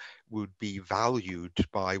done would be valued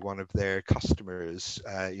by one of their customers.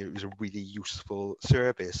 It was a really useful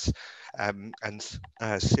service. And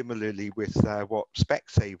similarly with what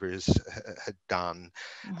Specsavers had done.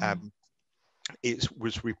 Mm-hmm. It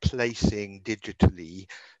was replacing digitally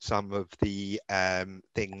some of the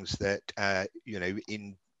things that,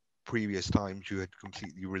 in previous times you had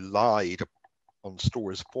completely relied on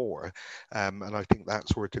stores for. And I think that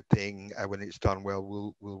sort of thing, when it's done well,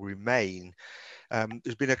 will remain.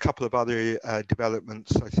 There's been a couple of other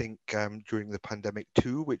developments, I think, during the pandemic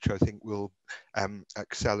too, which I think will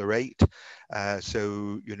accelerate. There's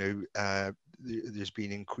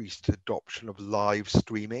been increased adoption of live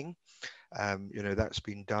streaming. That's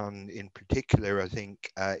been done in particular, I think,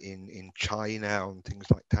 in China on things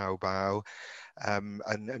like Taobao,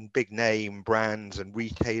 and big name brands and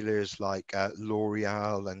retailers like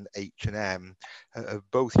L'Oreal and H&M have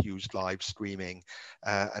both used live streaming.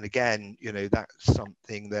 And again, that's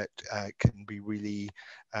something that can be really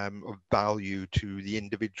of value to the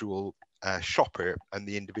individual shopper, and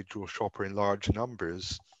the individual shopper in large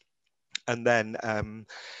numbers. And then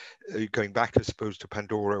going back, I suppose, to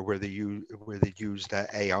Pandora, where they used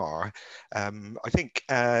AR, I think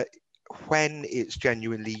when it's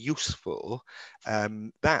genuinely useful,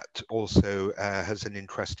 that also has an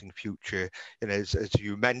interesting future. You know, as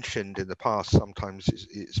you mentioned in the past, sometimes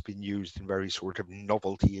it's been used in very sort of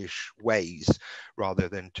novelty-ish ways, rather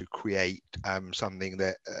than to create something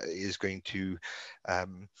that is going to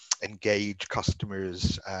engage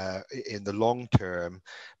customers in the long term.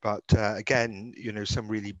 But again, you know, some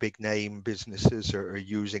really big name businesses are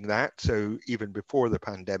using that. So even before the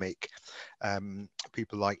pandemic,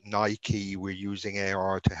 people like Nike were using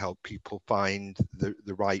AR to help people find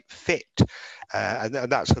the right fit. And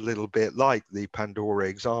that's a little bit like the Pandora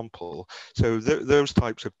example. So those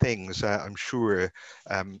types of things, I'm sure,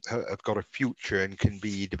 have got a future and can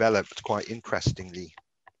be developed quite interestingly.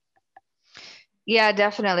 Yeah,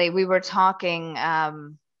 definitely. We were talking,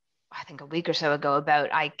 I think a week or so ago, about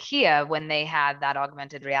IKEA when they had that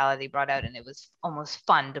augmented reality brought out, and it was almost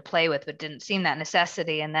fun to play with, but didn't seem that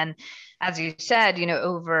necessity. And then, as you said, you know,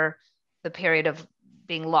 over the period of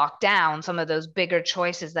being locked down, some of those bigger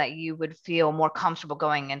choices that you would feel more comfortable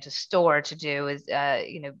going into store to do is,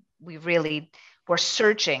 you know, we really were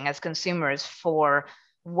searching as consumers for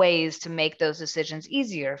ways to make those decisions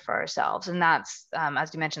easier for ourselves. And that's,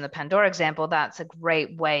 as you mentioned, the Pandora example, that's a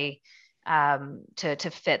great way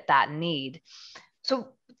to fit that need. So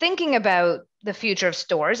thinking about the future of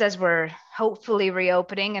stores as we're hopefully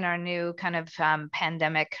reopening in our new kind of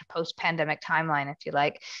pandemic, post-pandemic timeline, if you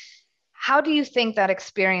like, how do you think that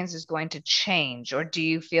experience is going to change? Or do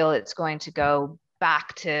you feel it's going to go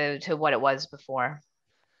back to what it was before?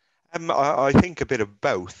 I think a bit of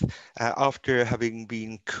both. After having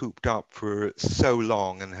been cooped up for so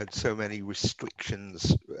long and had so many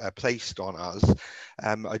restrictions placed on us,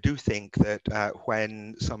 I do think that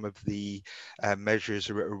when some of the measures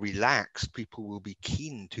are relaxed, people will be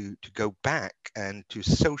keen to go back and to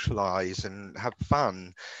socialize and have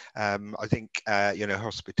fun. I think you know,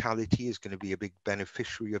 hospitality is going to be a big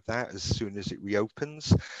beneficiary of that as soon as it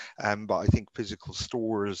reopens. But I think physical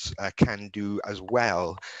stores can do as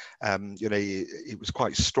well. You know, it was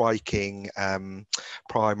quite striking.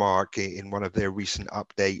 Primark, in one of their recent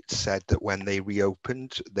updates, said that when they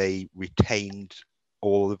reopened, they retained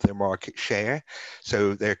all of their market share.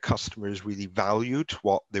 So their customers really valued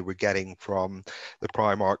what they were getting from the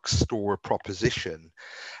Primark store proposition.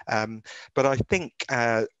 But I think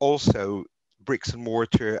also bricks and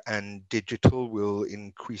mortar and digital will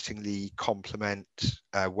increasingly complement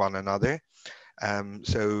one another.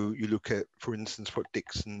 So you look at, for instance, what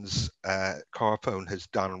Dixon's Carphone has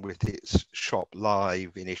done with its Shop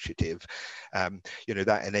Live initiative. You know,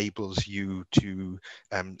 that enables you to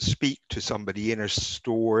speak to somebody in a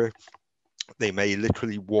store. They may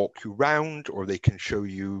literally walk you around, or they can show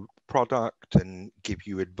you product and give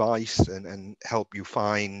you advice and help you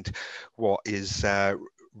find what is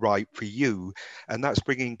right for you. And that's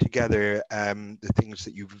bringing together the things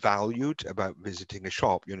that you valued about visiting a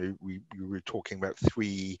shop. You know, you were talking about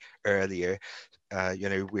 3 earlier. You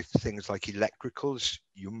know, with things like electricals,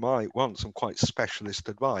 you might want some quite specialist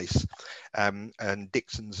advice. And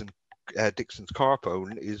Dixon's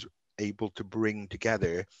Carphone is able to bring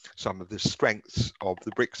together some of the strengths of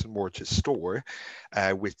the bricks and mortar store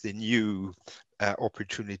with the new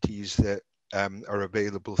opportunities that are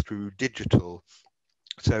available through digital.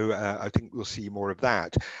 So I think we'll see more of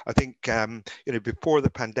that. I think, you know, before the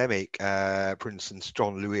pandemic, for instance,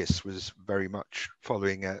 John Lewis was very much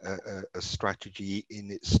following a strategy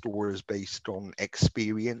in its stores based on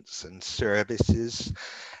experience and services.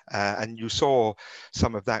 And you saw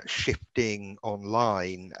some of that shifting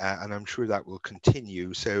online, and I'm sure that will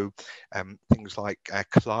continue. So things like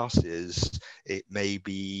classes, it may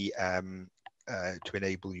be to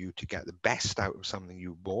enable you to get the best out of something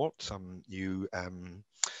you bought, some new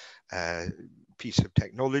piece of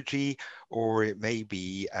technology, or it may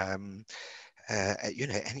be you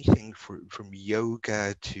know, anything from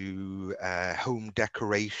yoga to home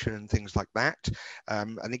decoration, things like that.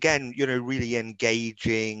 And again, you know, really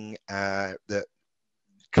engaging that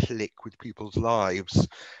click with people's lives.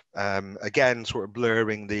 Again, sort of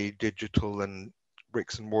blurring the digital and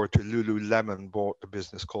bricks and mortar. Lululemon bought a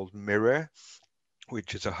business called Mirror,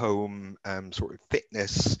 which is a home sort of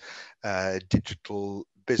fitness digital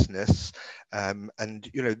business. And,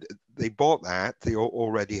 you know, they bought that, they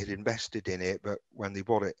already had invested in it, but when they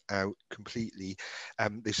bought it out completely,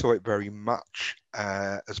 they saw it very much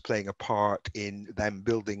as playing a part in them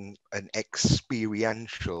building an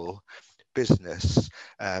experiential business.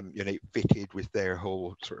 You know, it fitted with their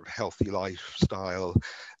whole sort of healthy lifestyle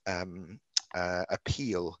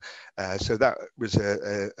appeal. So that was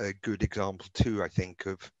a good example too, I think,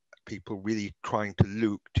 of people really trying to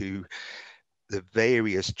look to the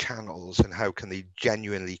various channels and how can they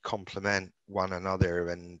genuinely complement one another,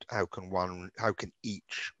 and how can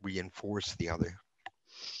each reinforce the other.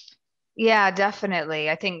 Yeah, definitely.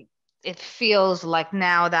 I think it feels like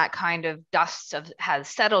now that kind of has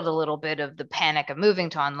settled a little bit of the panic of moving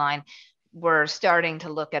to online. We're starting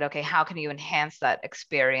to look at, okay, how can you enhance that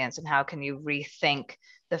experience and how can you rethink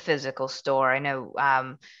the physical store? I know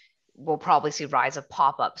we'll probably see rise of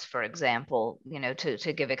pop-ups, for example,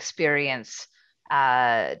 to give experience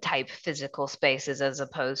type physical spaces as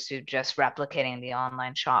opposed to just replicating the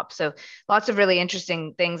online shop. So lots of really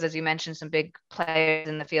interesting things, as you mentioned. Some big players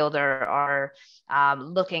in the field are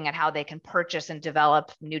looking at how they can purchase and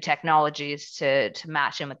develop new technologies to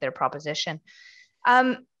match in with their proposition.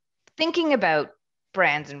 Thinking about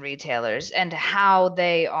brands and retailers and how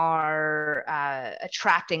they are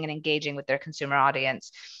attracting and engaging with their consumer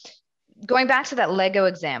audience. Going back to that Lego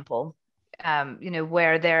example,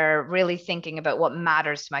 where they're really thinking about what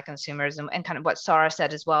matters to my consumers, and kind of what Sarah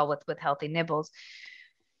said as well with Healthy Nibbles.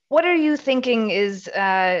 What are you thinking is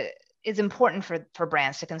important for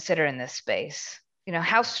brands to consider in this space?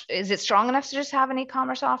 How is it strong enough to just have an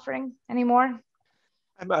e-commerce offering anymore?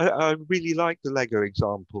 I really like the Lego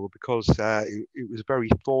example because it was very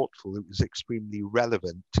thoughtful. It was extremely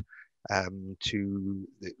relevant to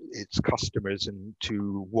its customers and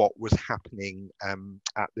to what was happening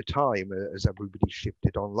at the time as everybody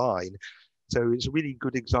shifted online. So it's a really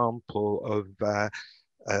good example of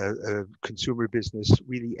a consumer business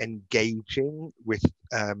really engaging with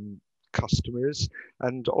customers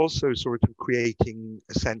and also sort of creating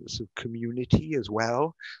a sense of community as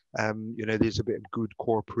well. There's a bit of good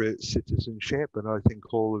corporate citizenship, and I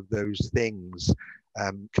think all of those things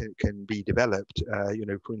can be developed.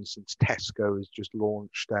 For instance, Tesco has just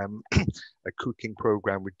launched a cooking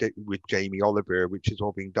program with Jamie Oliver, which is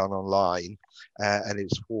all being done online, and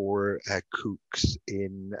it's for cooks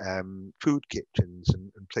in food kitchens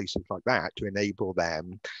and places like that to enable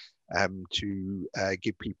them to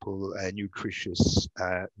give people nutritious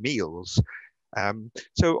meals.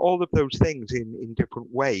 So all of those things in different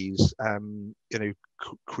ways,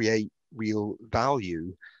 create real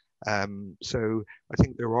value. So I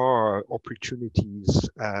think there are opportunities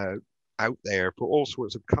out there for all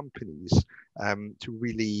sorts of companies to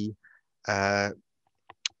really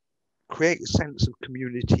create a sense of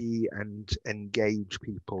community and engage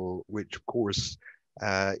people, which of course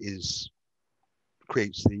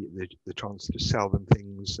creates the chance to sell them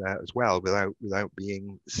things as well without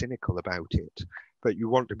being cynical about it. But you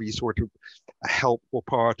want to be sort of a helpful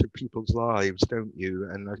part of people's lives, don't you?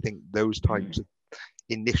 And I think those types of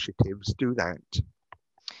initiatives do that.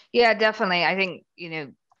 Yeah, definitely. I think,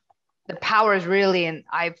 the power is really,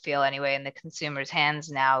 I feel anyway, in the consumer's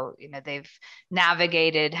hands now. They've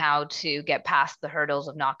navigated how to get past the hurdles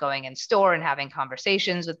of not going in store and having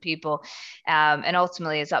conversations with people. And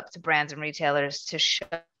ultimately it's up to brands and retailers to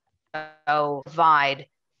provide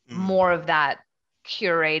more of that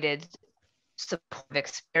curated supportive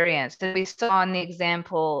experience. And we saw in the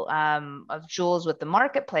example of Jules with the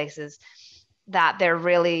marketplaces that they're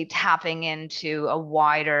really tapping into a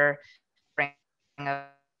wider range of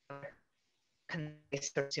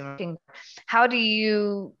consumer. How do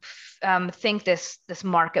you think this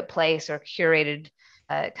marketplace or curated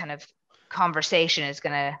kind of conversation is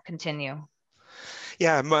going to continue?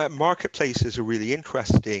 Yeah, marketplaces are really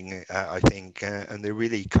interesting, I think, and they're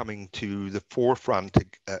really coming to the forefront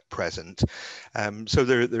at present. So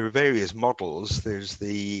there are various models. There's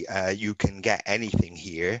the you can get anything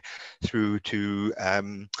here, through to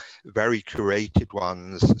very curated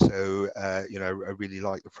ones. So, I really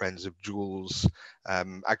like the Friends of Jules.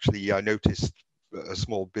 Actually, I noticed a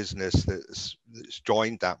small business that's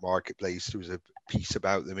joined that marketplace. There was a piece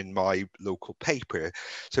about them in my local paper.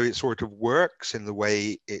 So it sort of works in the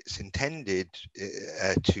way it's intended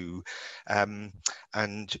to. And,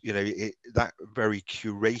 that very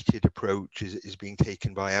curated approach is being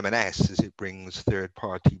taken by M&S as it brings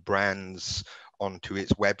third-party brands onto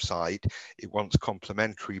its website. It wants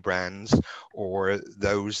complementary brands or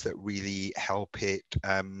those that really help it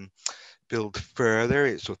build further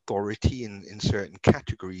its authority in certain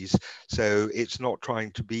categories. So it's not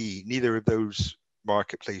trying to be, neither of those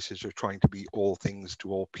marketplaces are trying to be all things to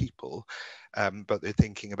all people, but they're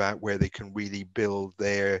thinking about where they can really build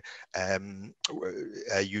their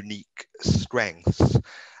unique strengths.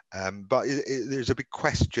 But there's a big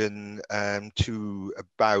question too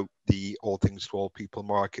about the all things to all people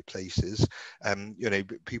marketplaces.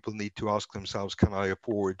 People need to ask themselves, can I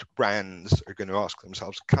afford, brands are going to ask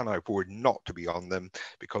themselves, can I afford not to be on them,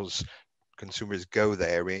 because consumers go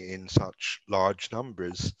there in such large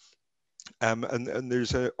numbers. And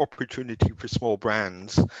there's an opportunity for small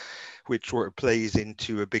brands, which sort of plays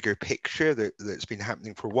into a bigger picture that's been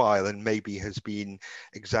happening for a while and maybe has been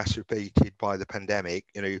exacerbated by the pandemic.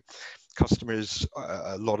 Customers,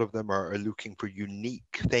 a lot of them are looking for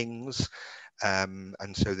unique things.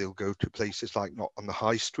 And so they'll go to places like not on the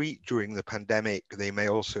high street during the pandemic. They may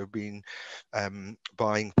also have been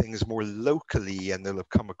buying things more locally, and they'll have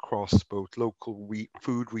come across both local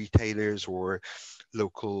food retailers or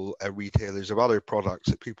local retailers of other products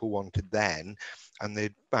that people wanted then, and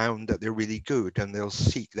they'd found that they're really good, and they'll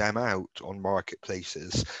seek them out on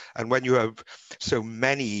marketplaces. And when you have so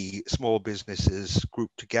many small businesses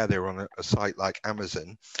grouped together on a site like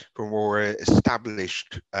Amazon, for more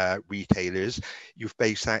established retailers, you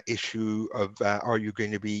face that issue of are you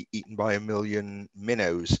going to be eaten by a million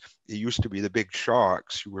minnows? It used to be the big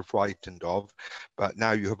sharks you were frightened of, but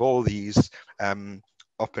now you have all these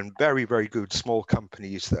often very, very good small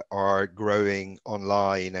companies that are growing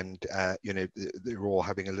online, and they're all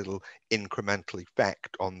having a little incremental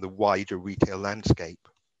effect on the wider retail landscape.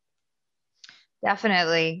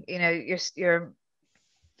 Definitely, you're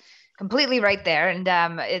completely right there, and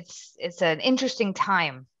it's an interesting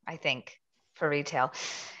time, I think, for retail.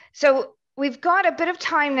 So we've got a bit of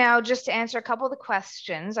time now just to answer a couple of the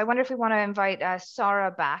questions. I wonder if we want to invite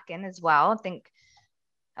Sarah back in as well. I think,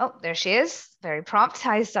 oh, there she is, very prompt.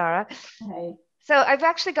 Hi, Sarah. Hey. So I've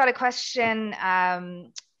actually got a question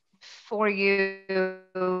for you.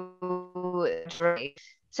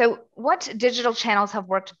 So what digital channels have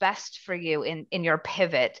worked best for you in your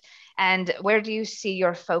pivot? And where do you see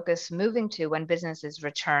your focus moving to when businesses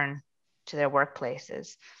return to their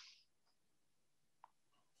workplaces?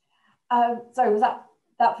 Sorry, was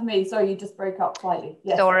that for me? Sorry, you just broke up slightly.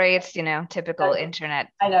 Yes. Sorry, it's typical internet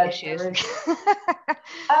issues.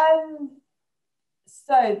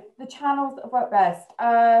 So the channels that work best,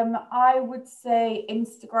 I would say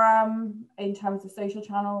Instagram in terms of social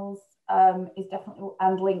channels is definitely,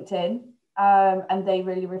 and LinkedIn, and they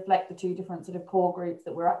really reflect the two different sort of core groups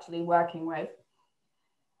that we're actually working with.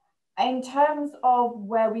 In terms of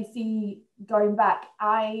where we see going back,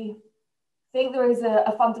 I think there is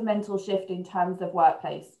a fundamental shift in terms of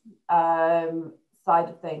workplace side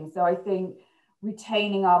of things. So I think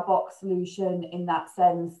retaining our box solution in that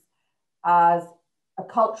sense as a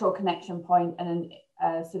cultural connection point and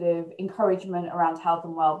a sort of encouragement around health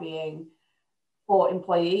and well-being for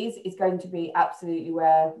employees is going to be absolutely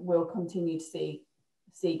where we'll continue to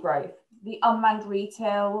see growth. The unmanned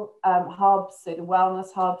retail hubs, so the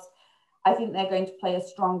wellness hubs, I think they're going to play a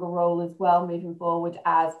stronger role as well moving forward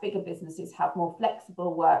as bigger businesses have more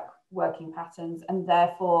flexible working patterns, and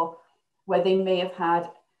therefore where they may have had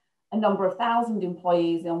a number of thousand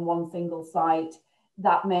employees on one single site,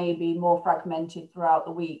 that may be more fragmented throughout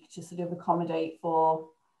the week to sort of accommodate for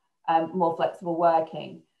more flexible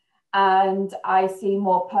working. And I see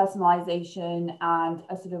more personalization and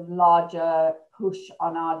a sort of larger push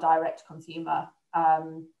on our direct consumer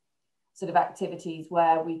sort of activities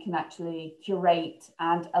where we can actually curate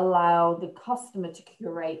and allow the customer to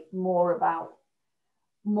curate more about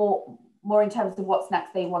more in terms of what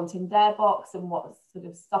snacks they want in their box and what sort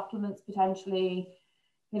of supplements potentially,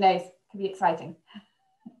 it could be exciting.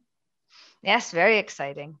 Yes, very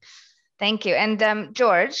exciting. Thank you. And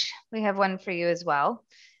George, we have one for you as well.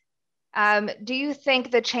 Do you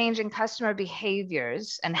think the change in customer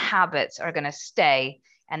behaviors and habits are going to stay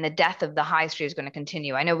and the death of the high street is going to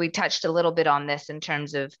continue? I know we touched a little bit on this in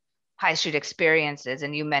terms of high street experiences,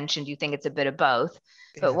 and you mentioned you think it's a bit of both,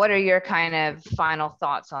 but what are your kind of final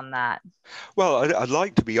thoughts on that? Well, I'd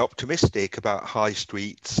like to be optimistic about high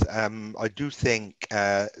streets. I do think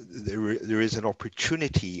there is an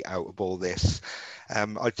opportunity out of all this.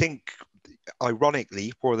 I think,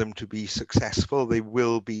 ironically, for them to be successful, they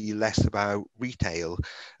will be less about retail.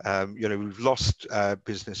 We've lost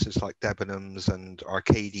businesses like Debenhams and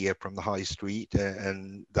Arcadia from the high street,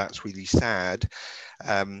 and that's really sad.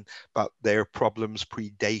 But their problems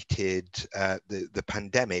predated the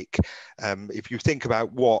pandemic. If you think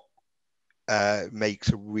about what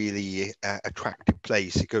makes a really attractive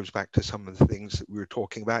place, it goes back to some of the things that we were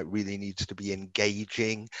talking about. It really needs to be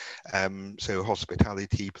engaging, so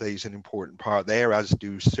hospitality plays an important part there, as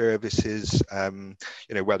do services,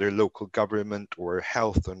 whether local government or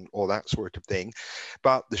health and all that sort of thing.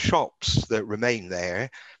 But the shops that remain there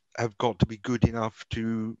have got to be good enough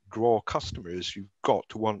to draw customers. You've got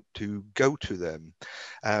to want to go to them.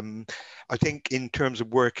 I think in terms of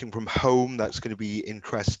working from home, that's going to be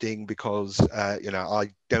interesting because, you know,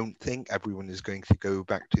 I don't think everyone is going to go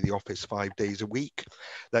back to the office 5 days a week.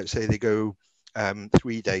 Let's say they go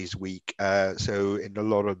 3 days a week. So in a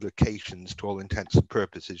lot of locations, to all intents and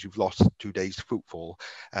purposes, you've lost 2 days footfall.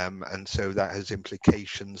 And so that has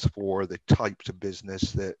implications for the types of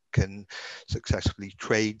business that can successfully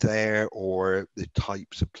trade there, or the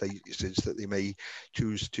types of places that they may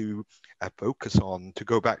choose to focus on. To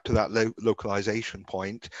go back to that localization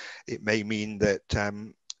point, it may mean that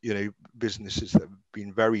you know, businesses that have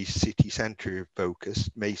been very city centre focused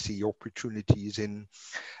may see opportunities in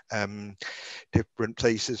different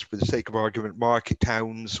places, for the sake of argument, market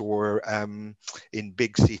towns, or in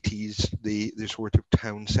big cities, the sort of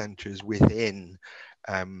town centres within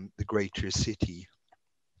the greater city.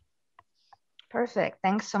 Perfect.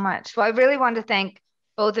 Thanks so much. Well, I really want to thank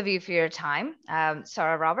both of you for your time.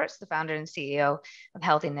 Sarah Roberts, the founder and CEO of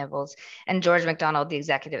Healthy Nibbles, and George McDonald, the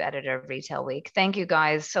executive editor of Retail Week. Thank you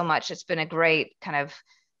guys so much. It's been a great kind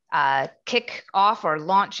of kick off or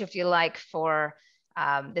launch, if you like, for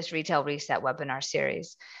this Retail Reset webinar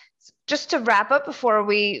series. Just to wrap up before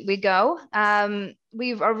we go,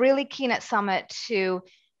 we are really keen at Summit to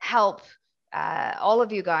help all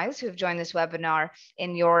of you guys who have joined this webinar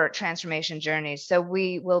in your transformation journeys. So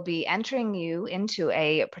we will be entering you into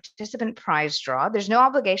a participant prize draw. There's no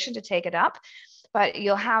obligation to take it up, but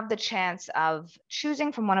you'll have the chance of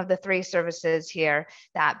choosing from one of the 3 services here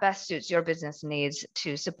that best suits your business needs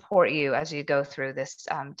to support you as you go through this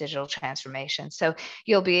digital transformation. So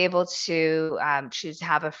you'll be able to choose to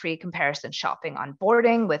have a free comparison shopping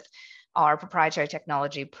onboarding with our proprietary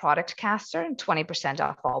technology product caster and 20%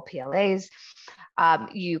 off all PLAs.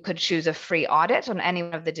 You could choose a free audit on any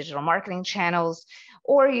one of the digital marketing channels,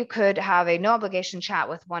 or you could have a no obligation chat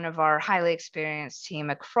with one of our highly experienced team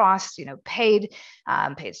across, you know, paid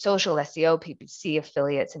social, SEO, PPC,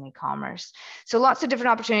 affiliates, and e-commerce. So lots of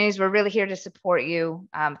different opportunities. We're really here to support you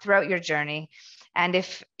throughout your journey. And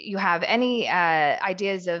if you have any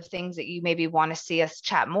ideas of things that you maybe want to see us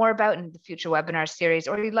chat more about in the future webinar series,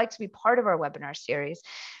 or you'd like to be part of our webinar series,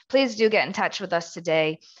 please do get in touch with us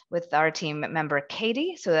today with our team member,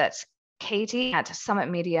 Katie. So that's Katie at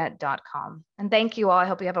summitmedia.com. And thank you all. I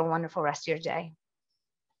hope you have a wonderful rest of your day.